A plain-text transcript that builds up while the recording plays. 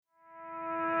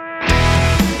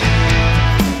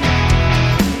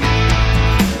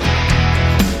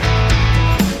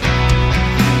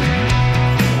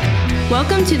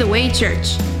Welcome to The Way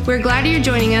Church. We're glad you're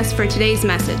joining us for today's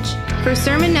message. For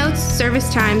sermon notes,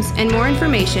 service times, and more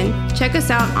information, check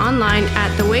us out online at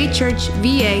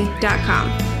thewaychurchva.com.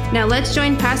 Now let's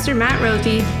join Pastor Matt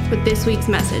Rothy with this week's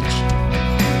message.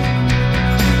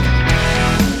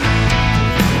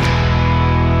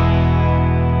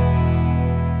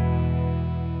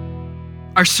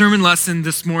 Our sermon lesson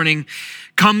this morning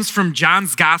comes from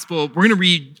John's Gospel. We're going to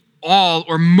read all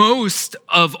or most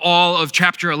of all of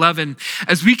chapter 11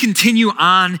 as we continue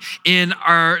on in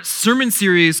our sermon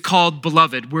series called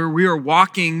Beloved, where we are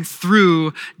walking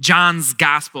through John's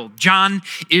Gospel. John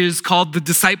is called the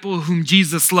disciple whom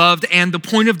Jesus loved, and the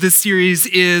point of this series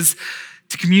is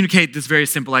to communicate this very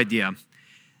simple idea,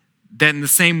 that in the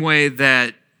same way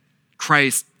that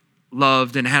Christ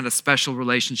loved and had a special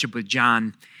relationship with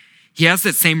John, he has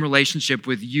that same relationship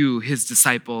with you, his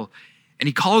disciple, and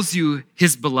he calls you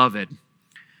his beloved.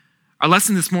 Our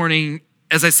lesson this morning,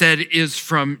 as I said, is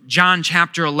from John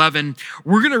chapter 11.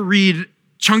 We're going to read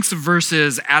chunks of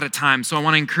verses at a time, so I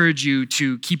want to encourage you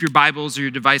to keep your Bibles or your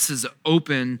devices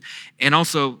open and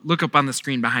also look up on the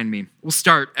screen behind me. We'll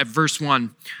start at verse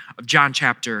 1 of John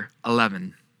chapter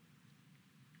 11.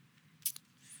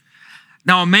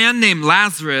 Now, a man named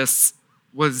Lazarus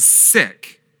was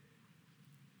sick.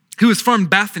 He was from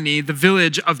Bethany, the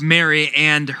village of Mary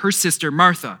and her sister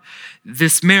Martha.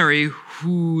 This Mary,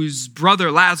 whose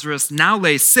brother Lazarus now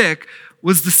lay sick,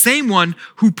 was the same one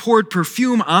who poured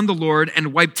perfume on the Lord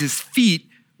and wiped his feet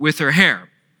with her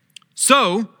hair.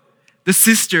 So the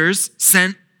sisters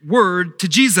sent word to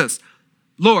Jesus,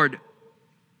 "Lord,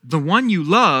 the one you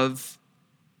love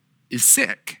is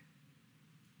sick."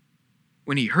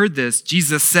 When he heard this,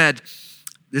 Jesus said,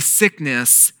 "The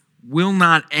sickness will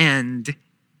not end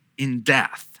in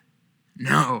death.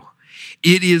 No,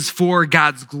 it is for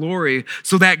God's glory,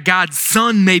 so that God's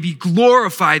Son may be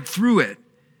glorified through it."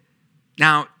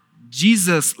 Now,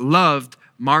 Jesus loved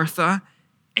Martha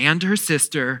and her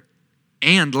sister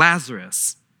and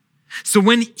Lazarus. So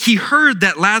when he heard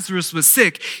that Lazarus was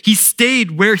sick, he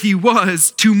stayed where he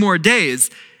was 2 more days.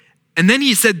 And then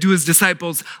he said to his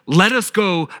disciples, "Let us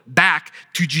go back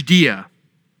to Judea."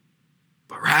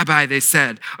 "But Rabbi," they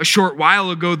said, "a short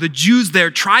while ago the Jews there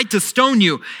tried to stone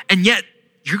you, and yet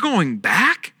you're going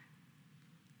back?"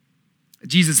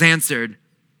 Jesus answered,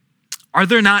 "Are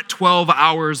there not 12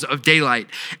 hours of daylight?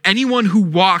 Anyone who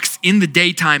walks in the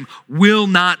daytime will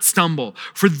not stumble,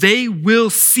 for they will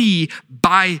see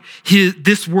by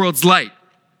this world's light.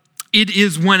 It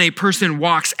is when a person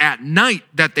walks at night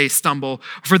that they stumble,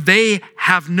 for they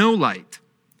have no light."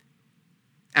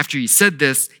 After he said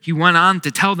this, he went on to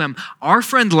tell them, "Our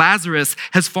friend Lazarus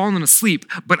has fallen asleep,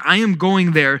 but I am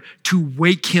going there to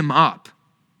wake him up."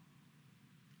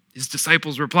 His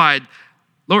disciples replied,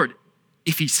 "Lord,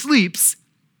 if he sleeps,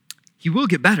 he will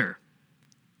get better."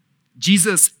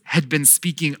 Jesus had been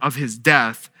speaking of his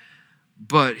death,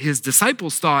 but his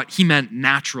disciples thought he meant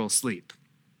natural sleep.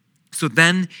 So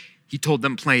then he told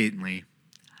them plainly,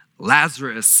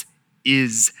 "Lazarus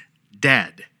is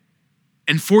dead.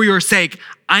 And for your sake,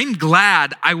 I'm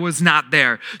glad I was not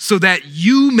there, so that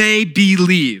you may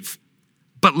believe.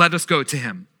 But let us go to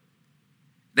him."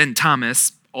 Then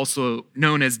Thomas, also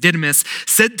known as Didymus,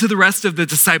 said to the rest of the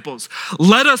disciples,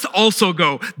 "Let us also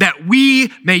go, that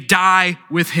we may die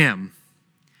with him."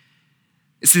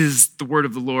 This is the word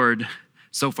of the Lord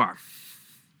so far.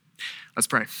 Let's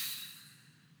pray.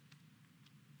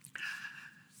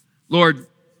 Lord,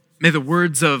 may the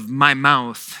words of my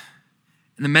mouth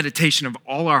and the meditation of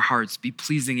all our hearts be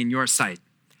pleasing in your sight,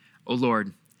 O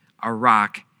Lord, our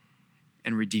rock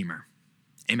and redeemer.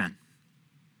 Amen.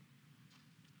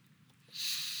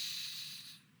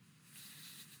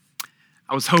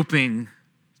 I was hoping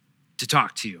to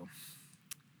talk to you.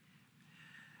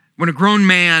 When a grown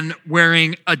man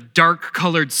wearing a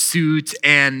dark-colored suit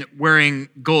and wearing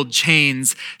gold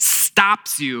chains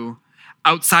stops you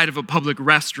outside of a public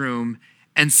restroom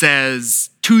and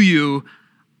says to you,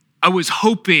 "I was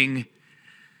hoping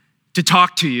to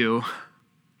talk to you,"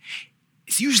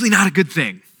 it's usually not a good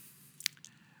thing.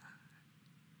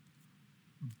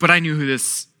 But I knew who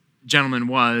this gentleman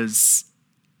was,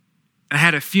 and I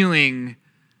had a feeling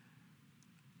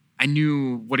I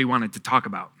knew what he wanted to talk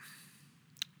about.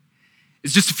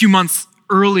 It's just a few months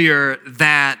earlier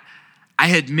that I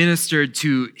had ministered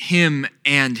to him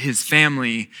and his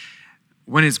family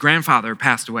when his grandfather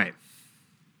passed away.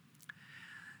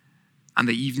 On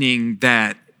the evening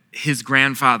that his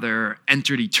grandfather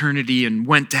entered eternity and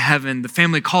went to heaven, the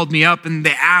family called me up and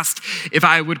they asked if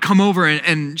I would come over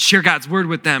and share God's word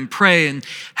with them, pray and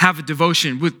have a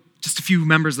devotion with just a few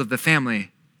members of the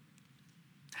family.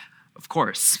 Of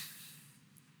course.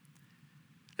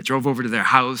 I drove over to their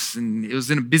house, and it was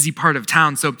in a busy part of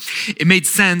town, so it made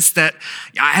sense that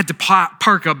I had to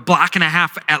park a block and a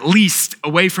half at least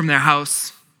away from their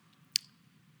house.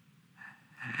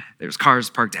 There was cars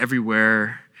parked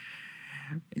everywhere,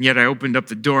 and yet I opened up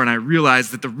the door and I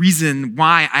realized that the reason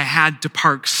why I had to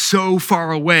park so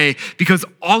far away, because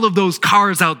all of those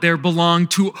cars out there belonged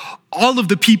to all of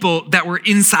the people that were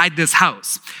inside this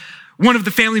house. One of the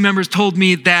family members told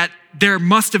me that there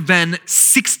must have been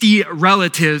 60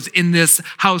 relatives in this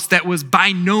house that was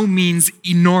by no means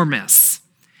enormous.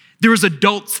 There was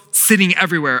adults sitting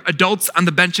everywhere, adults on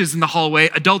the benches in the hallway,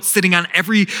 adults sitting on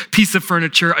every piece of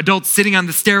furniture, adults sitting on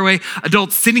the stairway,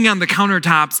 adults sitting on the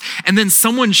countertops, and then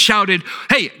someone shouted,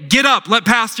 "Hey, get up, let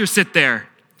pastor sit there,"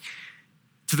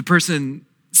 to the person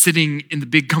sitting in the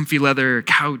big comfy leather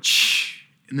couch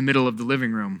in the middle of the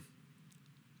living room.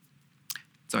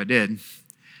 So I did.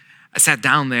 I sat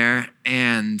down there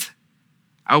and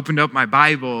I opened up my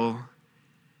Bible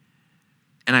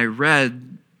and I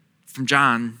read from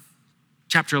John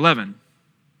chapter 11.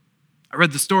 I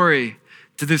read the story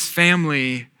to this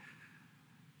family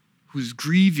who's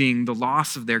grieving the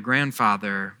loss of their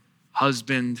grandfather,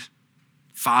 husband,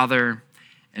 father,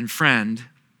 and friend.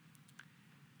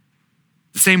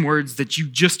 The same words that you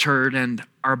just heard and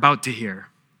are about to hear.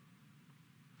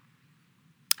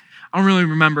 I don't really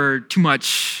remember too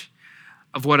much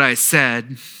of what I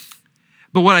said,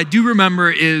 but what I do remember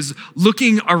is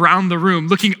looking around the room,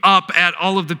 looking up at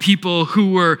all of the people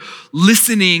who were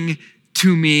listening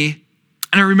to me,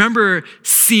 and I remember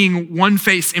seeing one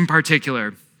face in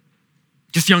particular,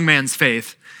 this young man's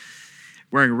face,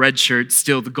 wearing a red shirt,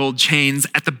 still the gold chains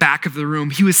at the back of the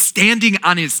room. He was standing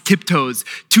on his tiptoes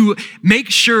to make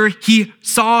sure he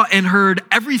saw and heard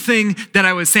everything that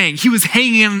I was saying. He was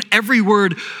hanging on every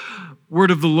word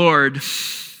of the Lord,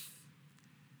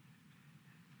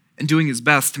 and doing his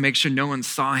best to make sure no one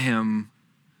saw him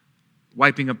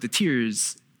wiping up the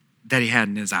tears that he had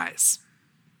in his eyes.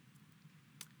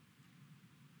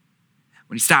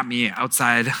 When he stopped me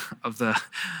outside of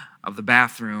the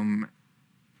bathroom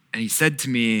and he said to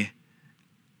me,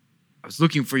 "I was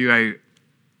looking for you, I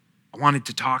wanted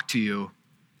to talk to you."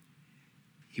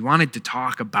 He wanted to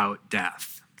talk about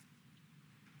death.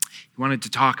 He wanted to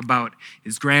talk about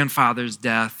his grandfather's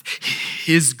death,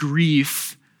 his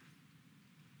grief,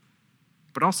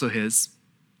 but also his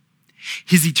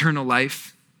eternal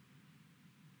life.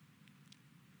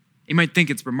 You might think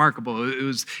it's remarkable. It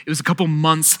was a couple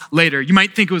months later. You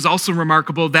might think it was also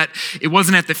remarkable that it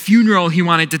wasn't at the funeral he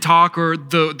wanted to talk or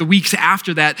the weeks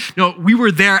after that. No, we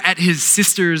were there at his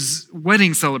sister's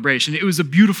wedding celebration. It was a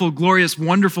beautiful, glorious,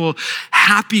 wonderful,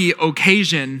 happy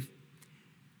occasion.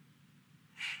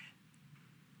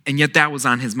 And yet that was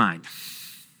on his mind.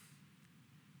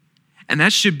 And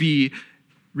that should be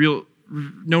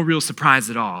no real surprise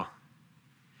at all.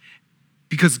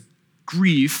 Because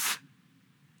grief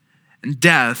and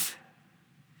death,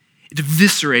 it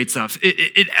eviscerates us.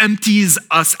 It empties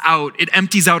us out. It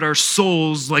empties out our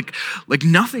souls like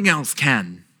nothing else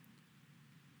can.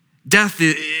 Death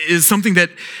is something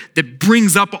that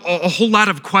brings up a whole lot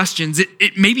of questions.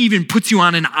 It maybe even puts you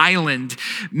on an island,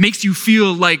 makes you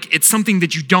feel like it's something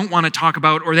that you don't want to talk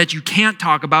about or that you can't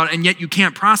talk about, and yet you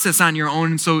can't process on your own.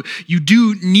 And so you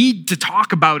do need to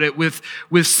talk about it with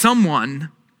someone.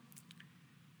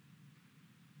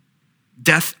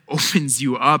 Death opens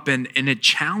you up and it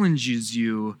challenges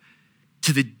you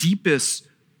to the deepest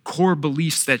core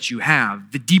beliefs that you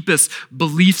have, the deepest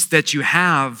beliefs that you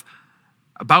have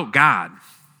about God.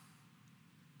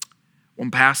 One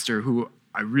pastor who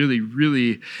I really,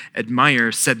 really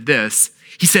admire said this.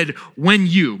 He said, when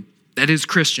you, that is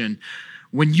Christian,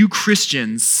 when you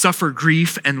Christians suffer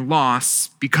grief and loss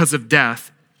because of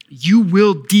death, you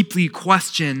will deeply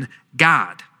question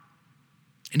God.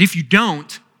 And if you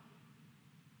don't,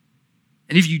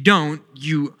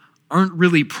 you aren't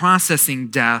really processing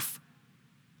death,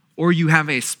 or you have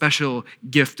a special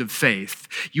gift of faith.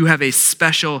 You have a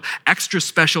extra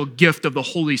special gift of the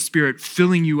Holy Spirit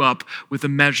filling you up with a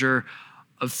measure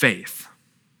of faith.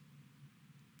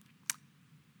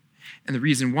 And the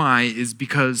reason why is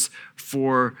because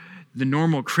for the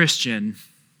normal Christian,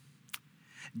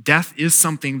 death is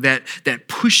something that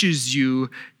pushes you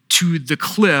to the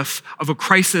cliff of a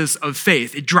crisis of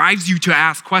faith. It drives you to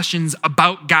ask questions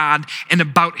about God and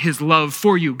about his love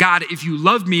for you. God, if you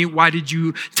loved me, why did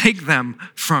you take them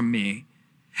from me?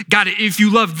 God, if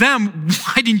you loved them,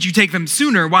 why didn't you take them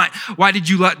sooner? Why did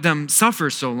you let them suffer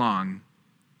so long?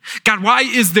 God, why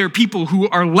is there people who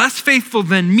are less faithful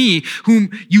than me,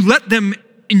 whom you let them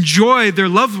enjoy their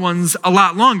loved ones a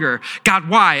lot longer? God,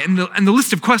 why? And the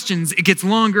list of questions, it gets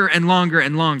longer and longer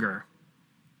and longer.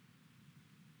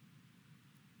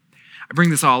 I bring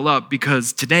this all up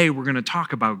because today we're going to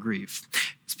talk about grief.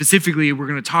 Specifically, we're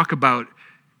going to talk about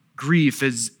grief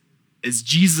as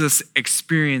Jesus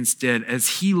experienced it,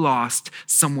 as he lost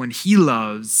someone he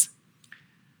loves.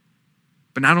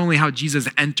 But not only how Jesus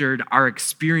entered our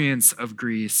experience of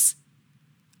grief,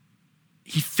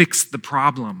 he fixed the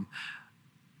problem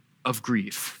of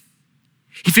grief.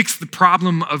 He fixed the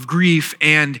problem of grief,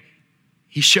 and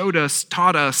he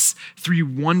taught us three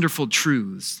wonderful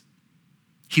truths.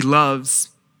 He loves,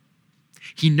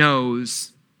 he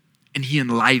knows, and he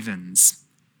enlivens.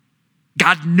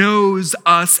 God knows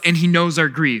us and he knows our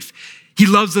grief. He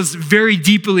loves us very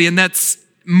deeply, and that's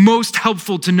most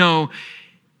helpful to know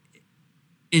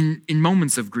in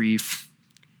moments of grief.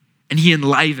 And he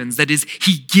enlivens, that is,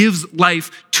 he gives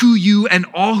life to you and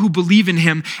all who believe in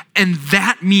him. And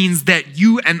that means that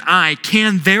you and I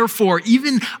can therefore,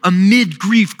 even amid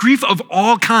grief of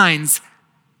all kinds,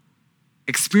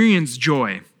 experience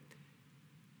joy.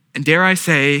 And dare I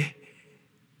say,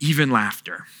 even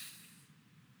laughter.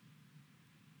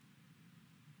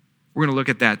 We're going to look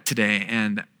at that today,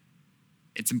 and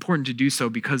it's important to do so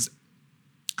because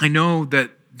I know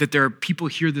that there are people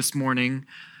here this morning,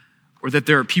 or that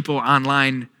there are people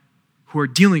online who are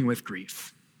dealing with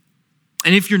grief.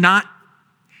 And if you're not,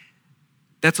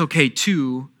 that's okay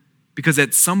too, because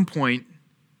at some point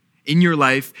in your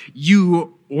life,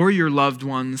 you or your loved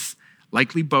ones,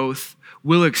 likely both,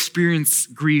 will experience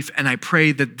grief. And I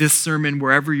pray that this sermon,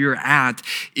 wherever you're at,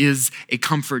 is a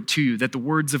comfort to you, that the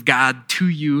words of God to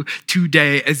you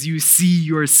today, as you see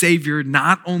your Savior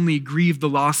not only grieve the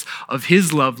loss of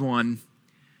his loved one,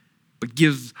 but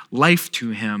give life to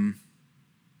him,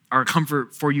 are a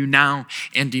comfort for you now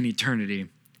and in eternity.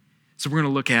 So we're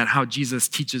going to look at how Jesus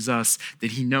teaches us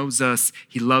that he knows us,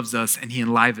 he loves us, and he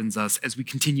enlivens us as we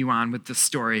continue on with this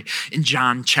story in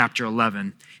John chapter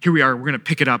 11. Here we are. We're going to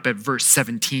pick it up at verse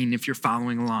 17 if you're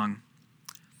following along.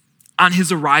 On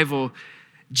his arrival,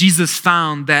 Jesus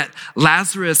found that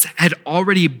Lazarus had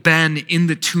already been in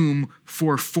the tomb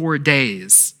for 4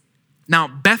 days. Now,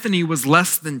 Bethany was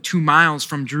less than 2 miles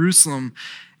from Jerusalem,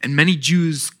 and many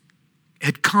Jews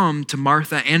had come to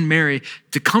Martha and Mary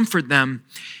to comfort them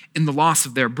in the loss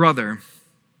of their brother.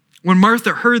 When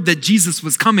Martha heard that Jesus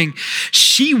was coming,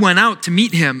 she went out to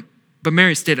meet him, but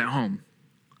Mary stayed at home.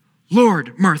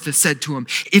 "Lord," Martha said to him,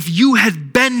 "if you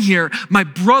had been here, my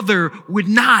brother would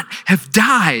not have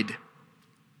died.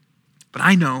 But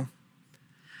I know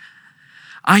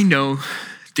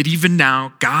that even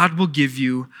now God will give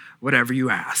you whatever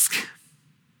you ask."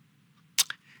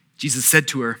 Jesus said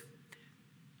to her,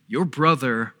 "Your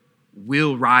brother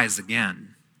will rise again."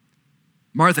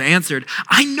 Martha answered,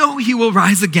 "I know he will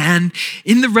rise again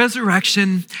in the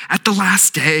resurrection at the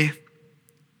last day."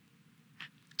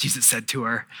 Jesus said to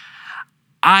her,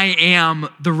 "I am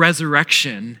the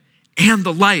resurrection and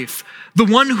the life. The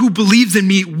one who believes in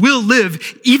me will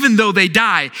live even though they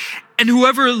die. And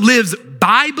whoever lives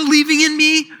by believing in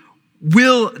me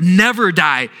will never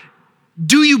die.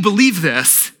 Do you believe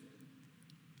this?"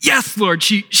 "Yes, Lord,"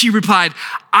 she replied.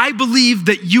 "I believe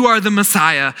that you are the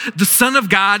Messiah, the Son of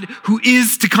God who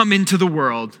is to come into the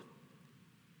world."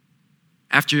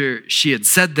 After she had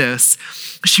said this,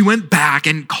 she went back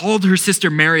and called her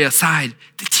sister Mary aside.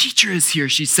 "The teacher is here,"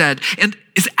 she said, "and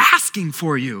is asking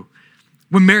for you."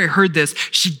 When Mary heard this,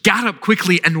 she got up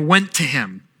quickly and went to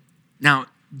him. Now,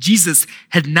 Jesus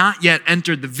had not yet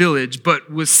entered the village,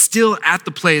 but was still at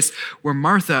the place where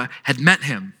Martha had met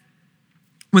him.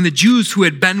 When the Jews who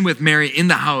had been with Mary in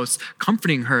the house,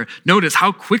 comforting her, noticed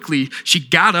how quickly she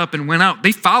got up and went out,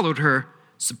 they followed her,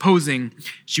 supposing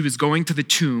she was going to the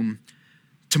tomb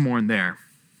to mourn there.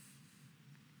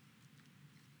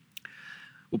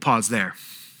 We'll pause there.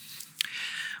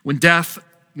 When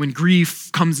grief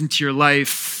comes into your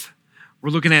life,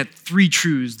 we're looking at 3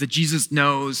 truths that Jesus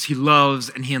knows, he loves,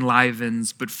 and he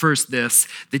enlivens. But first this,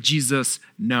 that Jesus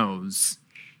knows.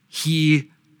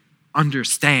 He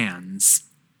understands.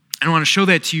 And I want to show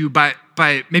that to you by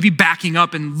maybe backing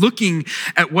up and looking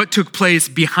at what took place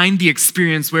behind the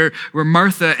experience where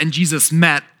Martha and Jesus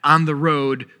met on the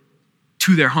road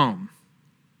to their home.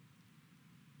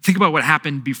 Think about what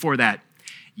happened before that.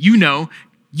 You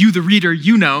the reader,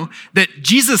 you know that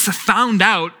Jesus found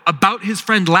out about his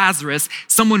friend Lazarus,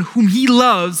 someone whom he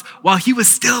loves, while he was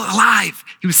still alive.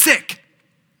 He was sick.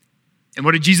 And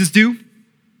what did Jesus do?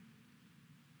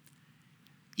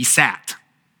 He sat.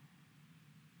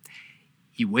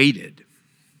 He waited.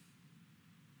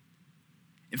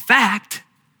 In fact,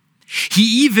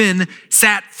 he even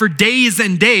sat for days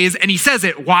and days, and he says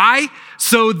it. Why?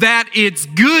 So that it's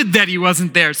good that he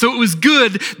wasn't there. So it was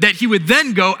good that he would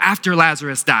then go after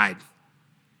Lazarus died.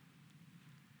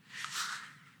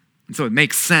 And so it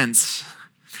makes sense,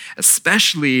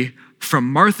 especially from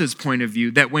Martha's point of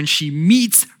view, that when she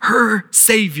meets her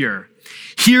Savior,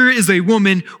 here is a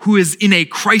woman who is in a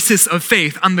crisis of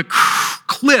faith, on the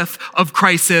cliff of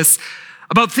crisis,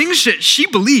 about things that she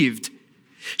believed.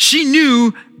 She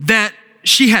knew that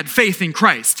she had faith in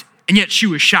Christ, and yet she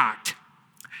was shocked.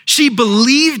 She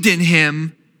believed in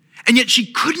him, and yet she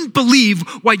couldn't believe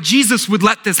why Jesus would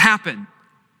let this happen.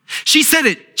 She said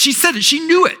it. She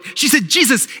knew it. She said,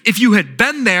 Jesus, if you had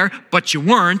been there, but you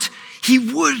weren't, he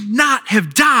would not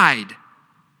have died.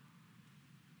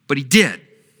 But he did.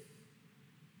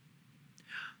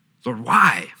 Lord,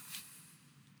 why?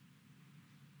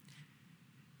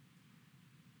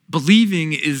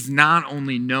 Believing is not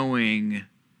only knowing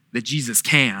that Jesus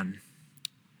can,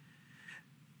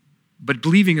 but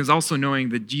believing is also knowing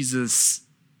that Jesus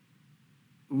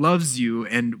loves you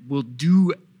and will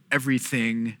do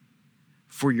everything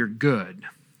for your good.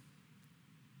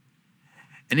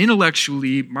 And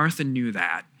intellectually, Martha knew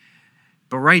that.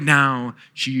 But right now,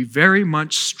 she very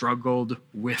much struggled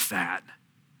with that.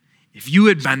 If you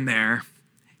had been there,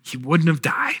 he wouldn't have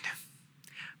died.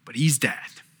 But he's dead.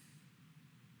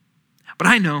 But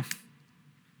I know,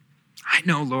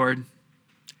 Lord,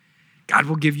 God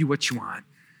will give you what you want.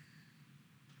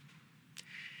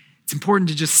 It's important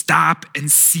to just stop and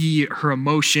see her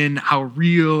emotion, how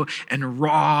real and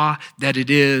raw that it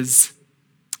is,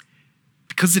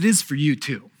 because it is for you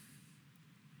too.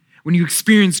 When you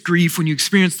experience grief, when you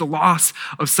experience the loss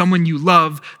of someone you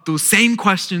love, those same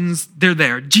questions, they're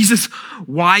there. Jesus,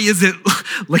 why is it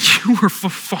like you were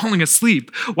falling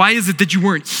asleep? Why is it that you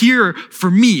weren't here for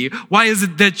me? Why is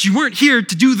it that you weren't here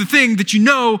to do the thing that you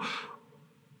know,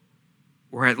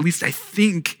 or at least I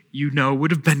think you know,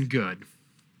 would have been good?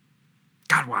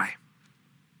 God, why?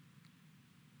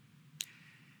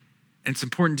 And it's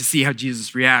important to see how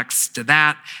Jesus reacts to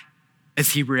that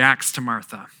as he reacts to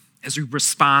Martha, as he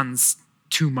responds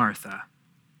to Martha.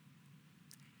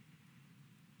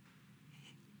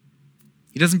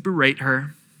 He doesn't berate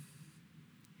her.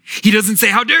 He doesn't say,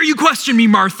 how dare you question me,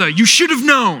 Martha? You should have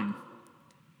known.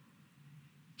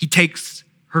 He takes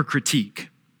her critique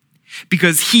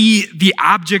because he, the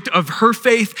object of her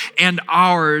faith and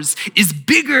ours, is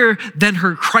bigger than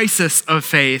her crisis of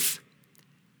faith.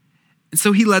 And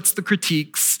so he lets the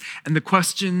critiques and the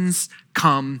questions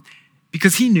come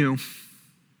because he knew.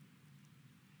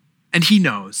 And he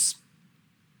knows.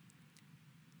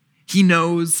 He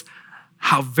knows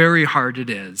how very hard it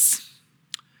is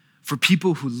for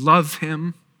people who love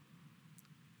him,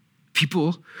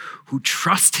 people who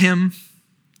trust him,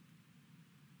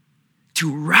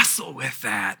 to wrestle with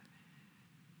that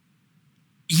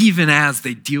even as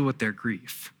they deal with their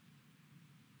grief.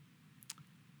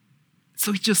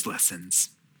 So he just listens.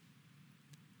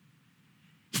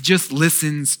 He just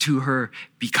listens to her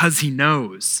because he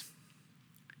knows.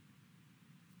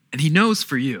 And he knows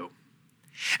for you.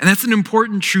 And that's an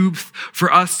important truth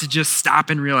for us to just stop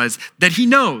and realize that he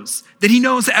knows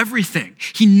everything.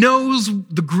 He knows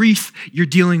the grief you're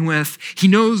dealing with. He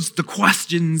knows the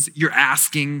questions you're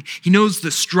asking. He knows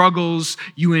the struggles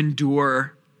you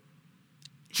endure.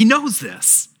 He knows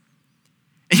this.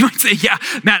 And you might say, yeah,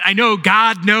 Matt, I know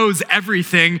God knows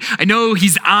everything. I know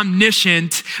he's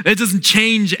omniscient. That doesn't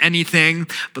change anything.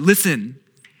 But listen,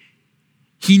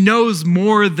 he knows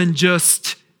more than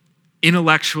just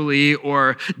intellectually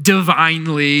or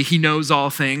divinely. He knows all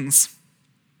things.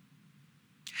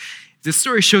 If this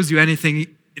story shows you anything,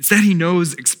 it's that he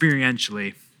knows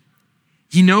experientially.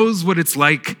 He knows what it's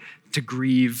like to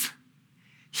grieve.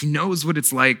 He knows what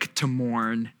it's like to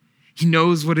mourn. He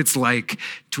knows what it's like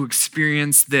to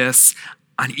experience this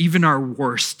on even our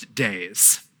worst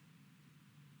days.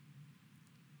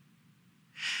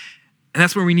 And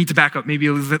that's where we need to back up maybe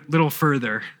a little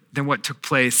further than what took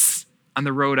place on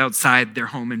the road outside their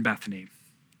home in Bethany.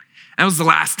 That was the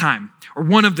last time, or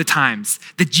one of the times,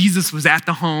 that Jesus was at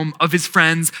the home of his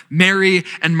friends, Mary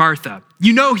and Martha.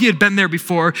 You know he had been there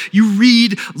before. You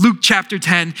read Luke chapter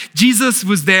 10. Jesus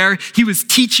was there. He was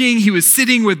teaching. He was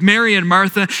sitting with Mary and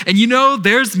Martha. And you know,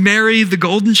 there's Mary, the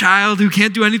golden child who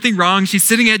can't do anything wrong. She's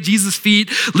sitting at Jesus'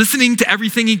 feet, listening to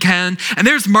everything he can. And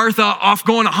there's Martha off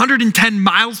going 110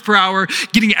 miles per hour,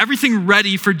 getting everything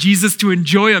ready for Jesus to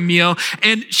enjoy a meal.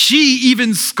 And she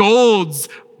even scolds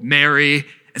Mary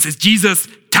and says, Jesus,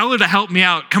 tell her to help me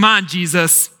out. Come on,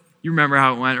 Jesus. You remember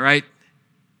how it went, right?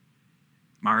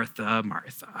 Martha,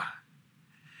 Martha.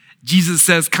 Jesus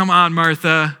says, come on,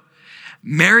 Martha.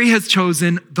 Mary has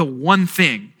chosen the one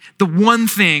thing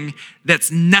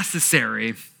that's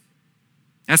necessary.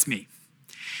 That's me.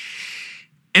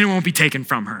 And it won't be taken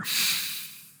from her.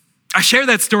 I share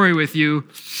that story with you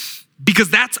because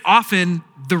that's often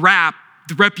the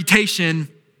reputation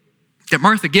that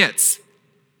Martha gets.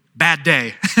 Bad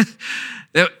day.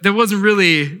 That wasn't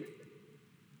really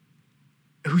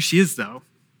who she is, though.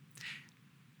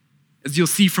 As you'll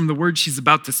see from the words she's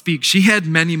about to speak, she had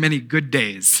many, many good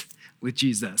days with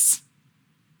Jesus.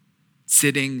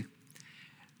 Sitting,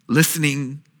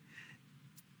 listening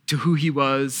to who he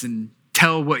was and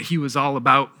tell what he was all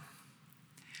about.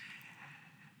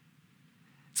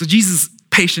 So Jesus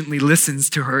patiently listens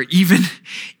to her,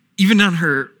 even on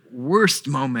her worst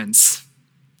moments.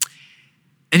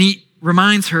 And he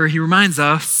reminds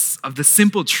us of the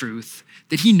simple truth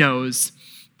that he knows,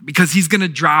 because he's going to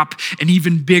drop an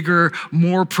even bigger,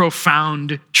 more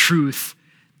profound truth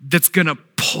that's going to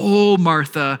pull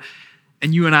Martha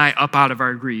and you and I up out of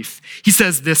our grief. He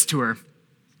says this to her.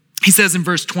 He says in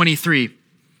verse 23,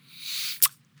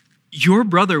 "Your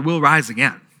brother will rise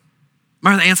again."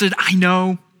 Martha answered, I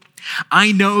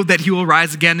know that he will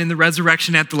rise again in the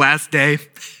resurrection at the last day.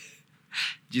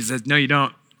 Jesus says, no, you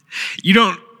don't. You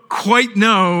don't quite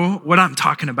know what I'm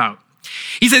talking about.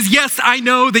 He says, yes, I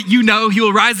know that you know he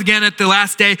will rise again at the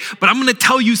last day, but I'm going to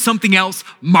tell you something else,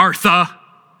 Martha.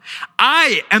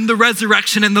 I am the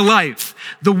resurrection and the life.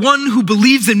 The one who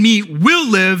believes in me will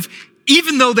live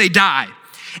even though they die.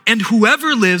 And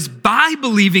whoever lives by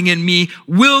believing in me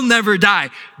will never die.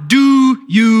 Do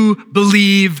you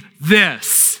believe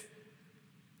this?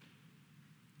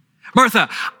 Martha,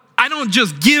 I don't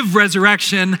just give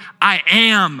resurrection, I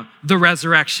am the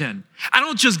resurrection. I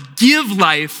don't just give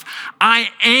life, I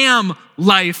am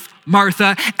life,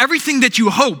 Martha. Everything that you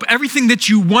hope, everything that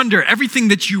you wonder, everything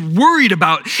that you're worried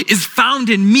about is found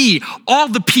in me. All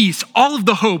the peace, all of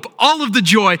the hope, all of the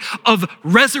joy of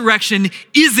resurrection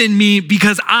is in me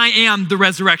because I am the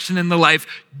resurrection and the life.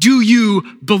 Do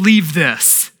you believe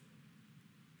this?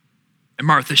 And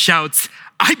Martha shouts,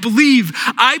 I believe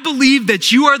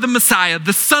that you are the Messiah,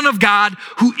 the Son of God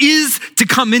who is to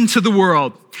come into the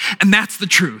world. And that's the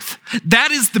truth.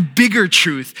 That is the bigger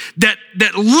truth that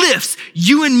lifts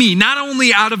you and me, not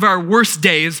only out of our worst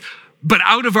days, but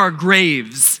out of our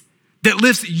graves. That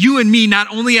lifts you and me, not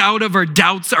only out of our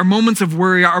doubts, our moments of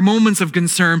worry, our moments of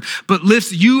concern, but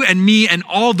lifts you and me and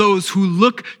all those who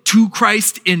look to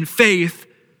Christ in faith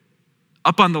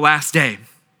up on the last day.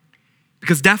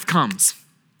 Because death comes.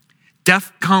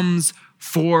 Death comes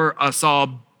for us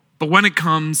all, but when it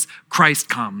comes, Christ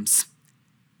comes.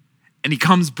 And he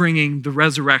comes bringing the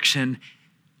resurrection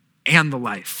and the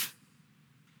life.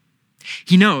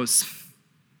 He knows,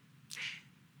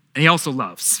 and he also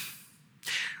loves.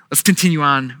 Let's continue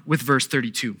on with verse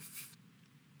 32.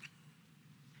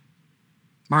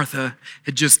 Martha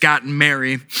had just gotten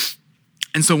Mary,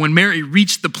 and so when Mary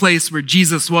reached the place where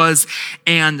Jesus was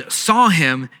and saw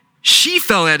him, she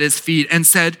fell at his feet and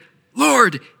said,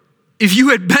 Lord, if you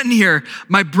had been here,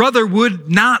 my brother would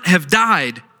not have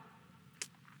died.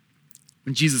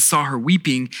 When Jesus saw her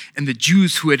weeping and the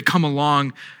Jews who had come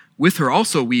along with her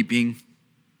also weeping,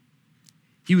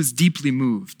 he was deeply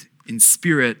moved in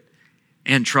spirit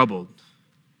and troubled.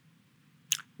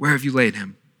 Where have you laid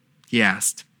him? He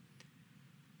asked.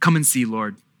 Come and see,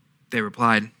 Lord, they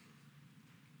replied.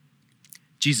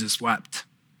 Jesus wept.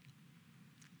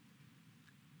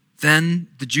 Then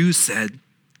the Jews said,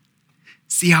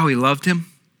 see how he loved him?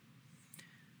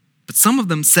 But some of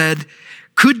them said,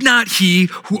 could not he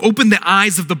who opened the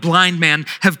eyes of the blind man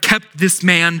have kept this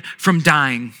man from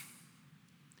dying?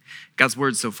 God's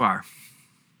word so far.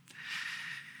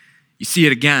 You see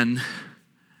it again,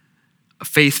 a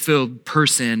faith-filled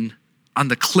person on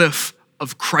the cliff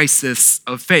of crisis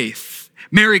of faith.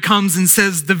 Mary comes and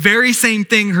says the very same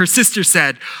thing her sister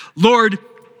said. Lord,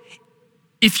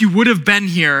 if you would have been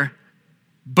here,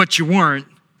 but you weren't,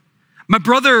 my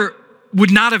brother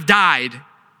would not have died,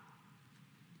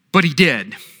 but he did.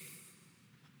 And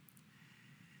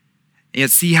yet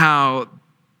see how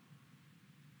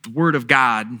the word of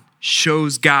God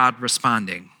shows God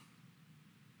responding.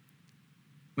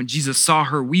 When Jesus saw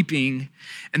her weeping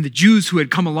and the Jews who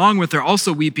had come along with her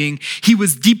also weeping, he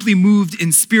was deeply moved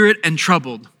in spirit and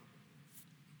troubled.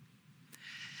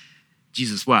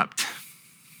 Jesus wept.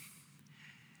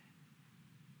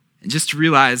 And just to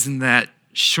realize in that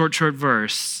short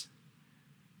verse,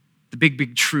 the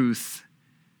big truth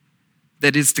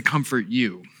that is to comfort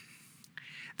you.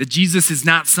 That Jesus is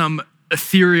not some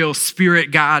ethereal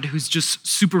spirit God who's just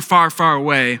super far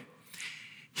away.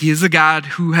 He is a God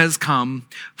who has come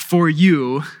for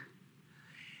you,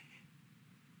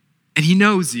 and he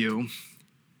knows you.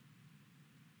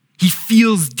 He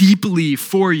feels deeply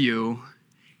for you.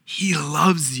 He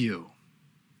loves you.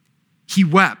 He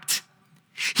wept.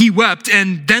 He wept,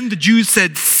 and then the Jews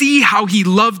said, see how he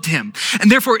loved him.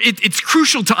 And therefore, it's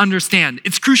crucial to understand.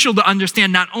 It's crucial to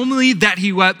understand not only that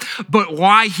he wept, but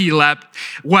why he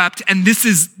wept. And this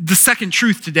is the second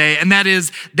truth today, and that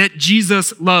is that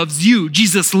Jesus loves you.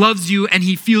 Jesus loves you, and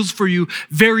he feels for you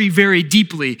very, very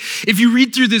deeply. If you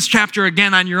read through this chapter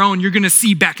again on your own, you're going to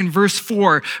see back in verse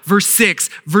 4, verse 6,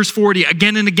 verse 40,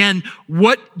 again and again,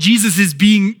 what Jesus is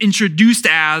being introduced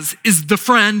as is the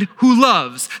friend who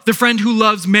loves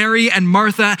Mary and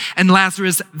Martha and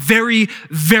Lazarus very,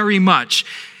 very much.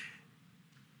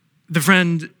 The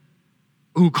friend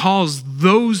who calls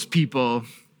those people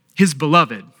his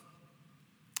beloved.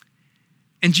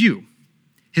 And you,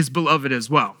 his beloved as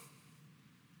well.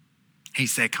 He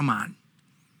said, come on.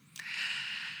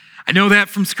 I know that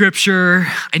from scripture.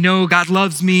 I know God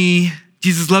loves me.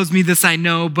 Jesus loves me, this I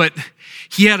know, but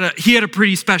he had a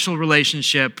pretty special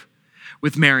relationship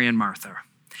with Mary and Martha,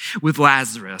 with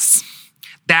Lazarus.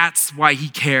 That's why he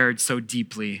cared so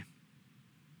deeply.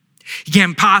 He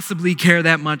can't possibly care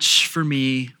that much for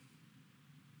me,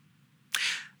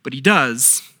 but he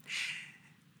does.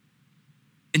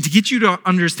 And to get you to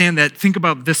understand that, think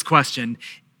about this question.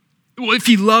 Well, if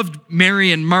he loved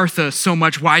Mary and Martha so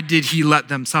much, why did he let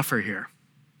them suffer here?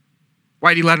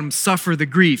 Why did he let them suffer the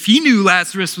grief? He knew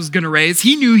Lazarus was going to raise.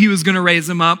 He knew he was going to raise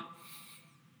him up.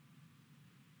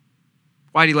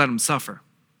 Why did he let him suffer?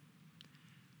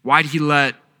 Why did he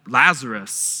let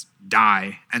Lazarus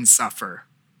die and suffer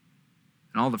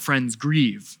and all the friends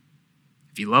grieve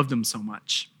if he loved them so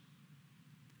much?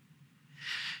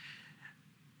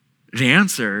 The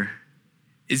answer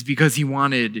is because he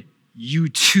wanted you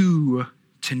too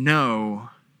to know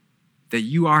that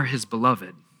you are his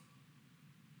beloved.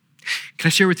 Can I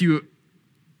share with you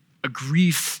a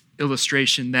grief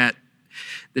illustration that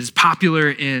is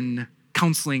popular in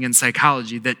counseling and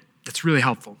psychology that's really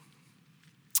helpful?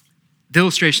 The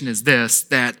illustration is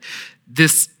that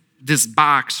this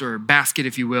box or basket,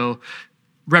 if you will,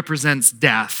 represents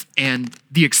death and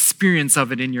the experience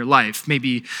of it in your life.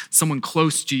 Maybe someone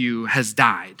close to you has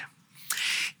died.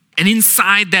 And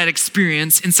inside that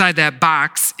experience, inside that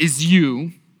box is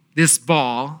you, this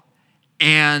ball,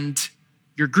 and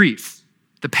your grief,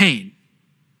 the pain.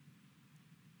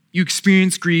 You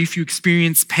experience grief, you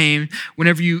experience pain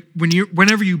whenever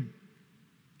you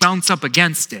bounce up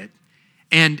against it,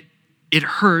 and it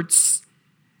hurts,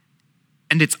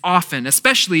 and it's often,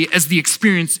 especially as the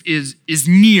experience is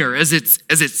near, as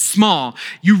it's small,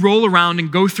 you roll around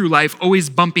and go through life always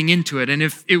bumping into it. And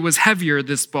if it was heavier,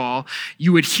 this ball,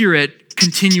 you would hear it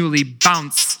continually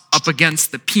bounce up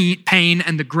against the pain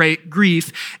and the great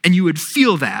grief, and you would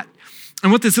feel that.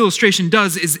 And what this illustration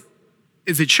does is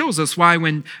it shows us why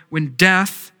when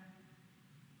death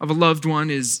of a loved one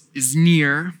is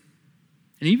near,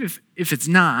 and even if it's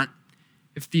not,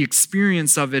 if the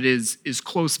experience of it is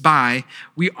close by,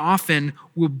 we often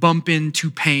will bump into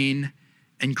pain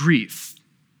and grief.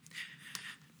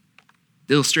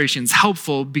 The illustration is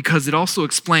helpful because it also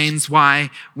explains why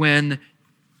when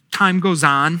time goes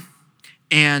on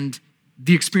and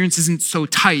the experience isn't so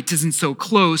tight, isn't so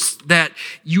close, that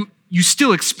you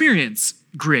still experience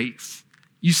grief.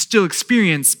 You still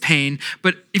experience pain,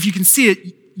 but if you can see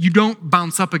it, you don't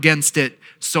bounce up against it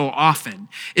so often.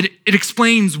 It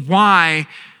explains why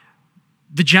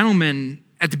the gentleman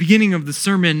at the beginning of the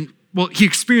sermon, well, he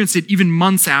experienced it even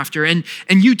months after, and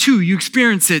you too, you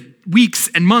experience it weeks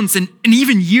and months and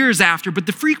even years after, but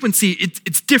the frequency,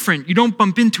 it's different. You don't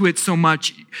bump into it so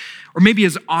much, or maybe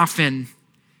as often.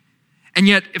 And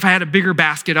yet, if I had a bigger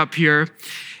basket up here,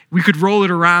 we could roll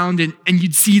it around and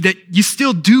you'd see that you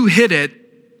still do hit it,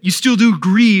 you still do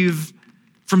grieve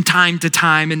from time to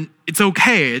time, and it's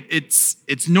okay.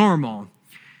 It's normal.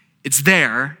 It's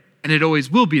there, and it always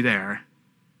will be there.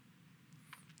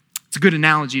 It's a good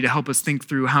analogy to help us think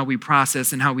through how we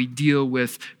process and how we deal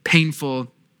with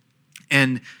painful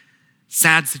and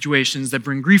sad situations that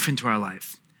bring grief into our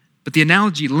life. But the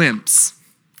analogy limps.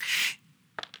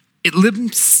 It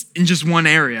limps in just one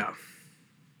area,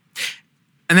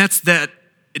 and that's that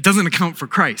it doesn't account for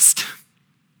Christ.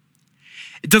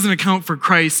 It doesn't account for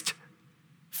Christ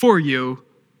for you,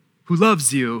 who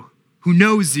loves you, who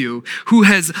knows you, who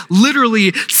has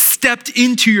literally stepped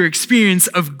into your experience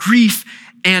of grief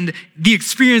and the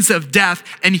experience of death,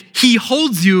 and he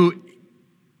holds you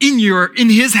in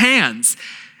his hands.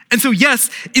 And so yes,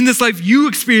 in this life, you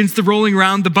experience the rolling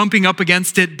around, the bumping up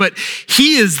against it, but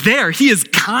he is there. He has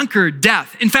conquered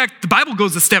death. In fact, the Bible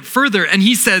goes a step further, and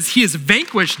he says he has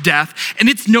vanquished death, and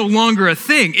it's no longer a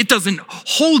thing. It doesn't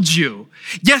hold you.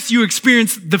 Yes, you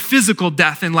experience the physical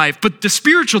death in life, but the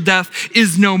spiritual death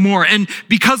is no more. And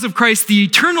because of Christ, the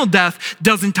eternal death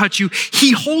doesn't touch you.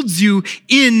 He holds you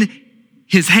in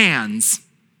his hands.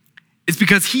 It's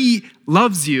because he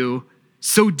loves you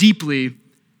so deeply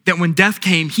that when death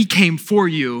came, he came for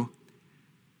you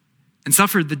and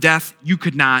suffered the death you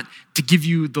could not, to give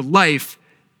you the life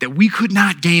that we could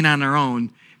not gain on our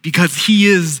own, because he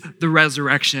is the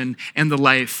resurrection and the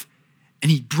life, and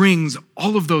he brings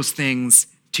all of those things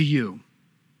to you.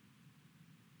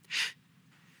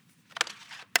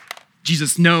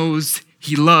 Jesus knows,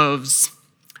 he loves,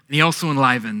 and he also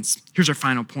enlivens. Here's our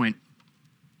final point.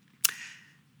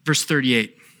 Verse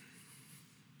 38.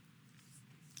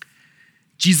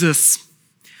 Jesus,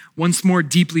 once more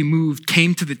deeply moved,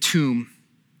 came to the tomb.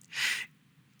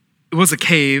 It was a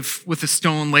cave with a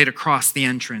stone laid across the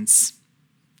entrance.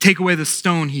 "Take away the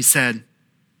stone," he said.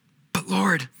 "But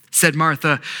Lord," said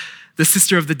Martha, the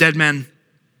sister of the dead man,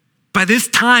 "by this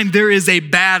time there is a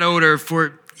bad odor,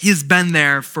 for he has been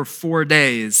there for 4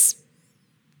 days."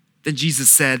 Then Jesus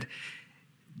said,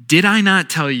 "Did I not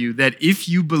tell you that if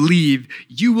you believe,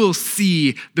 you will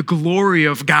see the glory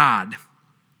of God?"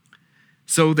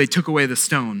 So they took away the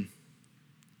stone.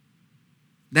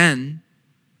 Then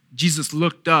Jesus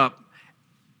looked up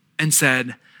and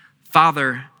said,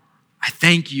 "Father, I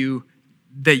thank you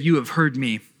that you have heard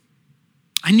me.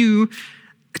 I knew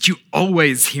that you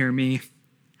always hear me,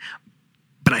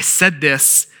 but I said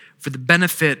this for the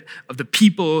benefit of the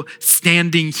people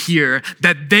standing here,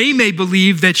 that they may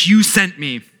believe that you sent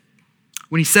me."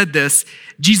 When he said this,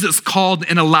 Jesus called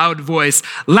in a loud voice,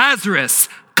 "Lazarus,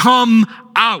 come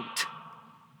out."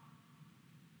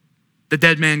 The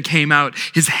dead man came out,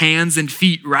 his hands and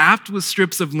feet wrapped with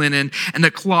strips of linen and a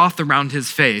cloth around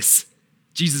his face.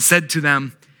 Jesus said to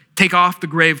them, "Take off the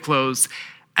grave clothes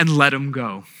and let him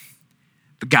go."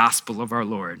 The gospel of our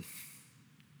Lord.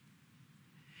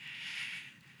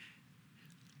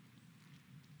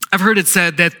 I've heard it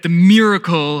said that the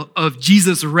miracle of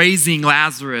Jesus raising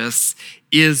Lazarus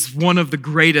is one of the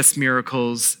greatest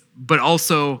miracles, but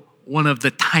also one of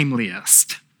the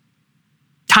timeliest.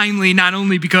 Timely not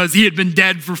only because he had been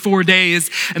dead for 4 days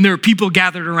and there were people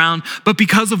gathered around, but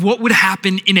because of what would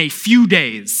happen in a few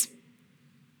days.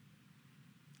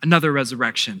 Another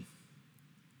resurrection.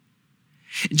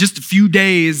 In just a few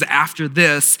days after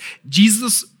this,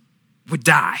 Jesus would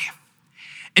die.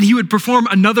 And he would perform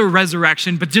another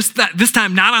resurrection, but this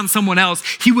time not on someone else.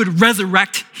 He would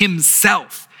resurrect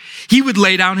himself. He would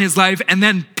lay down his life and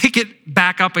then pick it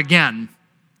back up again.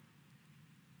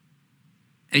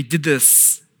 And he did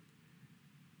this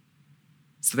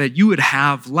so that you would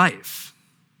have life.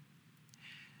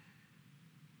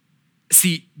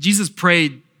 See, Jesus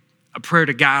prayed a prayer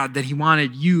to God that he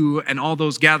wanted you and all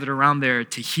those gathered around there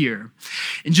to hear.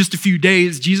 In just a few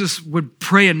days, Jesus would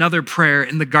pray another prayer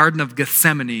in the Garden of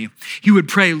Gethsemane. He would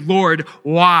pray, "Lord,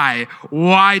 why?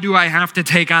 Why do I have to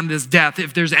take on this death?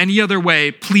 If there's any other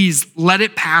way, please let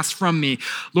it pass from me.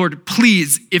 Lord,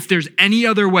 please, if there's any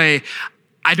other way,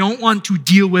 I don't want to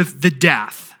deal with the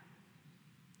death."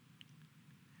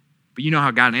 But you know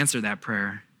how God answered that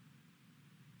prayer.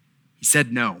 He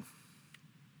said no.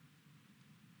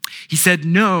 He said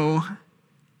no,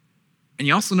 and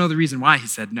you also know the reason why he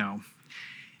said no.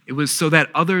 It was so that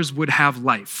others would have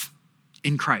life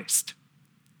in Christ.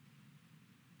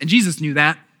 And Jesus knew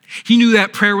that. He knew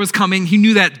that prayer was coming. He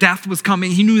knew that death was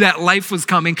coming. He knew that life was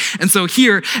coming. And so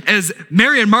here, as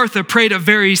Mary and Martha prayed a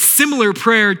very similar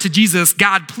prayer to Jesus,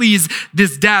 "God, please,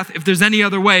 this death, if there's any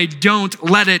other way, don't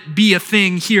let it be a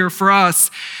thing here for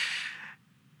us."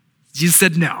 Jesus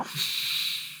said no.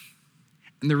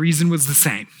 And the reason was the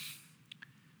same.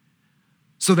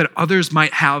 So that others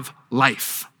might have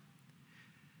life.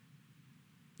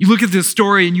 You look at this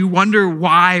story and you wonder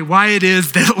why it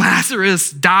is that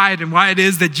Lazarus died and why it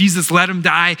is that Jesus let him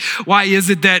die. Why is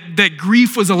it that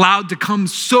grief was allowed to come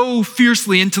so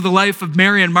fiercely into the life of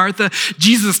Mary and Martha?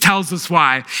 Jesus tells us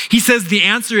why. He says the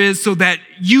answer is so that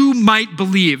you might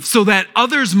believe, so that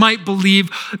others might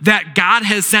believe that God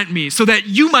has sent me, so that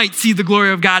you might see the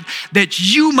glory of God, that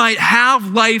you might have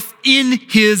life in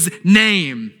his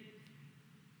name.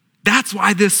 That's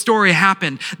why this story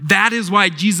happened. That is why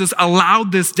Jesus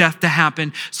allowed this death to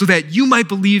happen, so that you might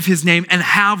believe his name and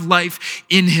have life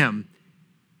in him.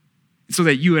 So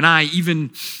that you and I,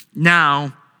 even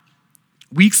now,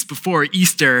 weeks before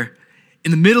Easter, in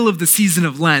the middle of the season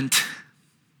of Lent,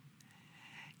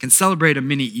 can celebrate a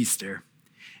mini Easter.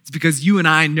 It's because you and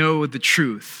I know the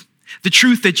truth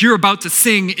that you're about to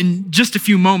sing in just a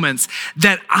few moments,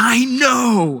 that I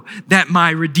know that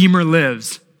my Redeemer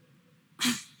lives.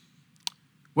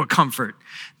 What comfort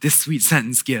this sweet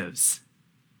sentence gives.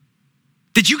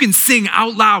 that you can sing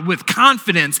out loud with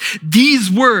confidence these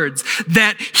words,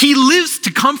 that he lives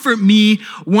to comfort me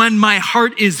when my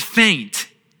heart is faint.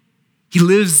 He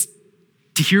lives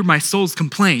to hear my soul's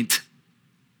complaint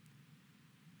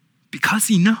because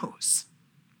he knows.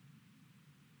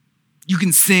 You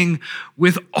can sing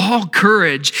with all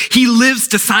courage. He lives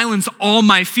to silence all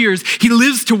my fears. He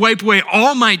lives to wipe away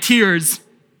all my tears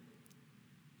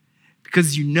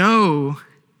because you know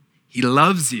he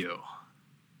loves you.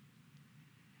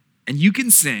 And you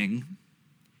can sing,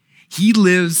 he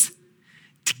lives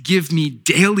to give me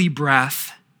daily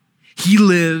breath. He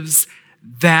lives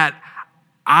that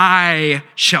I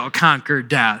shall conquer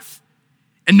death.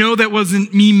 And no, that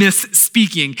wasn't me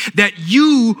misspeaking, that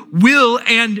you will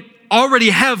and already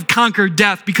have conquered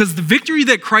death because the victory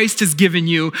that Christ has given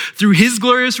you through his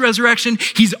glorious resurrection,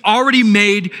 he's already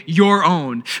made your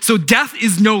own. So death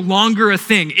is no longer a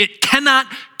thing. It cannot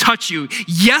touch you.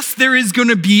 Yes, there is going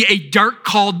to be a dark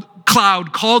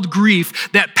cloud called grief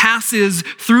that passes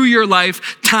through your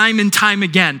life time and time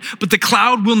again. But the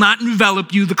cloud will not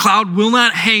envelop you. The cloud will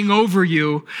not hang over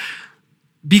you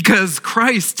because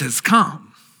Christ has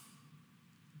come.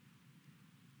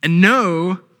 And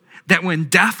know that when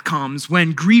death comes,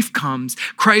 when grief comes,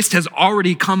 Christ has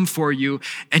already come for you,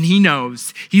 and he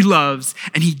knows, he loves,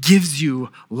 and he gives you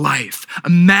life.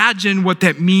 Imagine what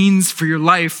that means for your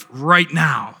life right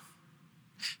now.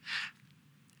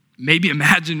 Maybe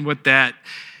imagine what that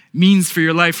means for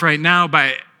your life right now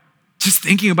by just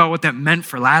thinking about what that meant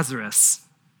for Lazarus.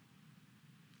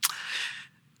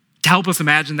 To help us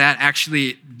imagine that,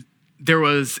 actually, there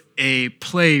was a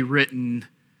play written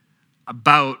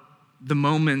about the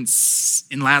moments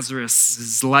in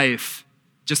Lazarus' life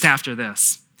just after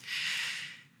this.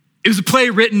 It was a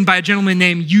play written by a gentleman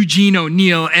named Eugene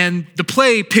O'Neill, and the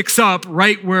play picks up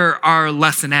right where our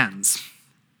lesson ends.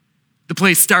 The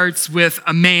play starts with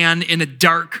a man in a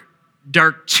dark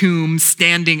tomb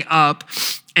standing up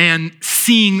and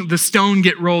seeing the stone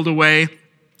get rolled away.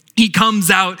 He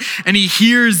comes out and he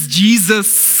hears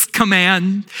Jesus'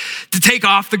 command to take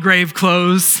off the grave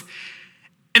clothes.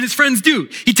 And his friends do.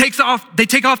 They take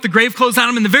off the grave clothes on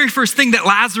him, and the very first thing that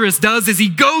Lazarus does is he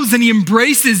goes and he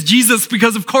embraces Jesus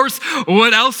because, of course,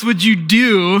 what else would you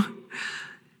do?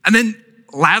 And then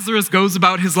Lazarus goes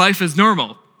about his life as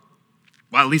normal.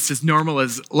 Well, at least as normal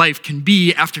as life can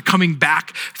be after coming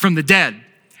back from the dead.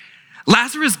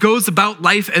 Lazarus goes about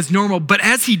life as normal, but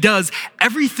as he does,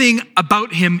 everything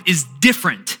about him is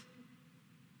different.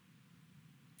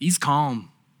 He's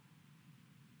calm,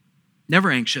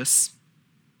 never anxious.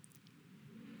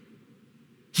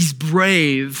 He's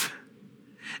brave,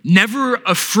 never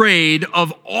afraid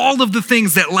of all of the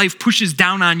things that life pushes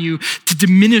down on you to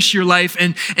diminish your life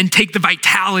and take the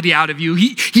vitality out of you.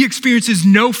 He experiences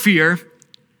no fear.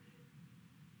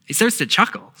 He starts to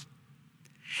chuckle.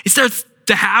 He starts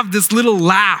to have this little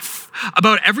laugh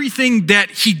about everything that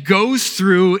he goes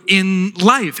through in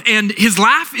life. And his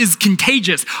laugh is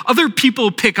contagious. Other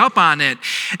people pick up on it.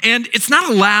 And it's not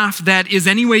a laugh that is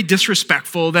any way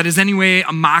disrespectful, that is any way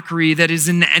a mockery, that is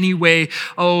in any way,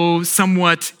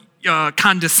 somewhat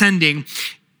condescending.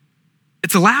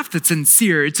 It's a laugh that's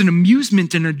sincere. It's an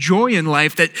amusement and a joy in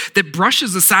life that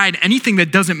brushes aside anything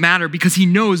that doesn't matter because he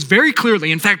knows very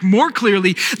clearly, in fact, more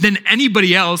clearly than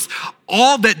anybody else,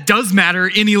 all that does matter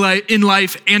in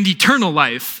life and eternal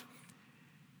life.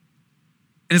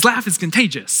 And his laugh is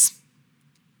contagious.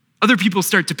 Other people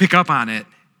start to pick up on it.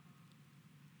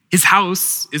 His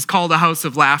house is called a house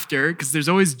of laughter because there's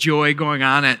always joy going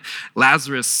on at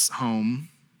Lazarus' home.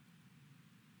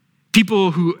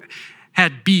 People who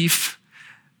had beef,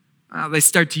 they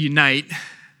start to unite.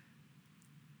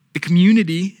 The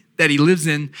community that he lives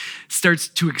in starts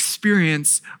to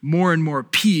experience more and more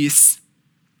peace.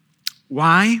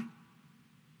 Why?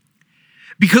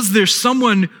 Because there's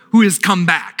someone who has come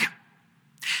back.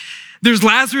 There's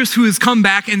Lazarus who has come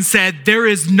back and said, there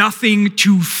is nothing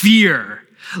to fear.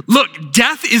 Look,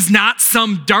 death is not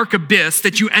some dark abyss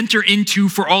that you enter into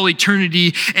for all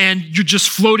eternity and you're just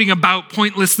floating about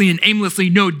pointlessly and aimlessly.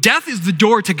 No, death is the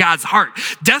door to God's heart.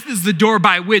 Death is the door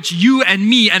by which you and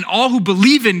me and all who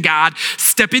believe in God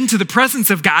step into the presence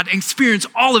of God and experience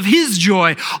all of his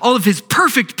joy, all of his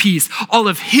perfect peace, all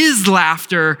of his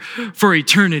laughter for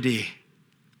eternity.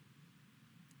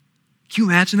 Can you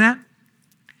imagine that?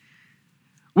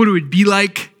 What it would be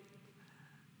like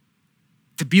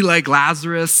to be like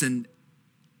Lazarus and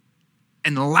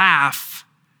laugh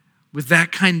with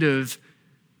that kind of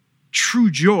true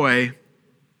joy,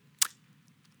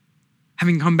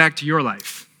 having come back to your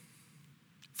life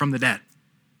from the dead.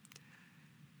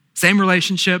 Same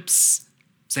relationships,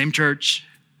 same church,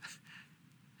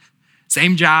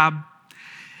 same job,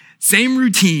 Same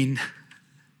routine,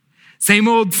 same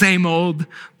old,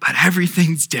 but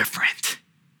everything's different.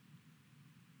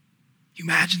 You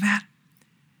imagine that?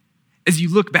 As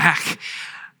you look back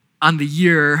on the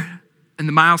year and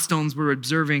the milestones we're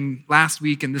observing last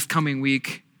week and this coming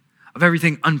week of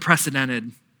everything unprecedented,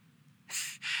 and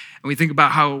we think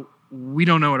about how we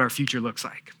don't know what our future looks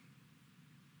like.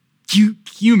 Can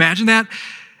you imagine that?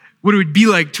 What it would be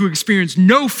like to experience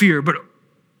no fear, but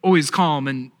always calm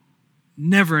and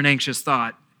never an anxious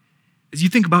thought as you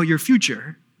think about your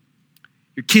future,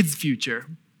 your kids' future,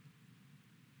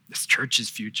 this church's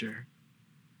future,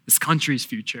 this country's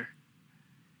future.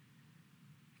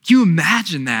 Can you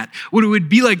imagine that? What it would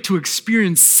be like to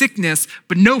experience sickness,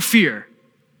 but no fear.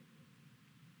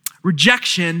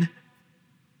 Rejection,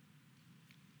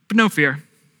 but no fear.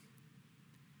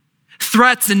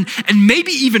 Threats and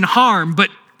maybe even harm, but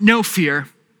no fear.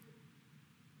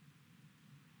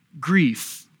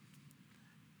 Grief,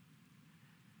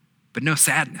 but no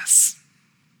sadness.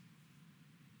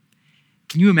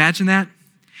 Can you imagine that?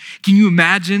 Can you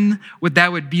imagine what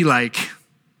that would be like?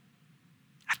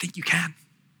 I think you can.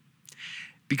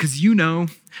 Because you know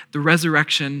the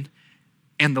resurrection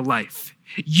and the life.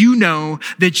 You know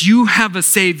that you have a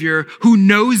Savior who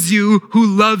knows you, who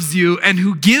loves you, and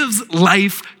who gives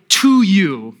life to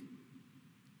you.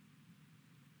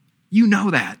 You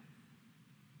know that.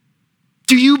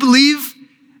 Do you believe?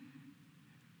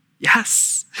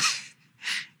 Yes.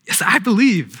 Yes, I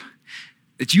believe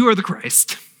that you are the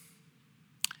Christ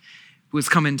who has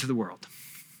come into the world.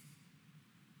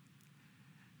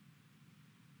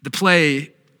 The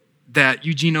play that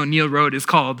Eugene O'Neill wrote is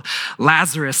called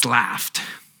Lazarus Laughed.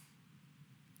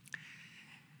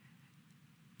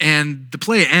 And the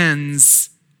play ends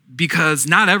because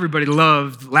not everybody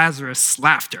loved Lazarus'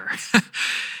 laughter.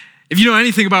 If you know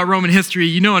anything about Roman history,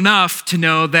 you know enough to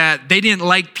know that they didn't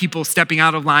like people stepping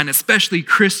out of line, especially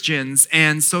Christians,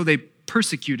 and so they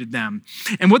persecuted them.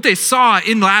 And what they saw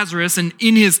in Lazarus and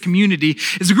in his community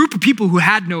is a group of people who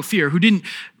had no fear, who didn't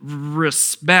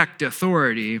respect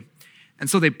authority. And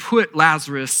so they put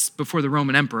Lazarus before the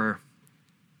Roman emperor.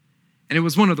 And it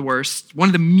was one of the worst, one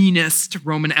of the meanest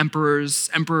Roman emperors,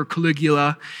 Emperor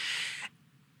Caligula.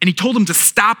 And he told him to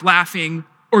stop laughing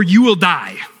or you will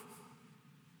die.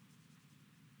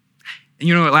 And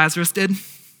you know what Lazarus did?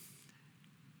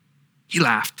 He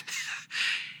laughed.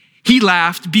 He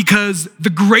laughed because the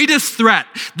greatest threat,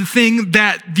 the thing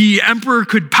that the emperor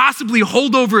could possibly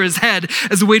hold over his head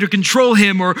as a way to control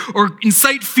him or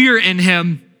incite fear in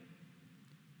him,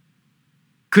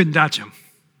 couldn't touch him.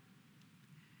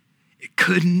 It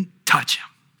couldn't touch him.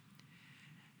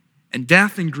 And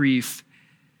death and grief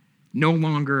no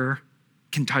longer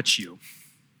can touch you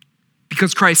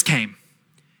because Christ came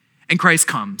and Christ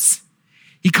comes.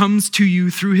 He comes to you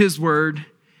through his word,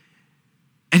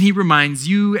 and he reminds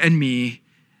you and me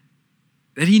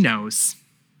that he knows.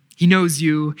 He knows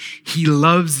you, he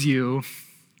loves you,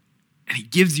 and he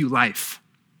gives you life.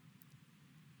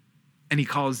 And he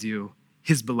calls you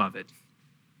his beloved.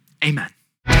 Amen.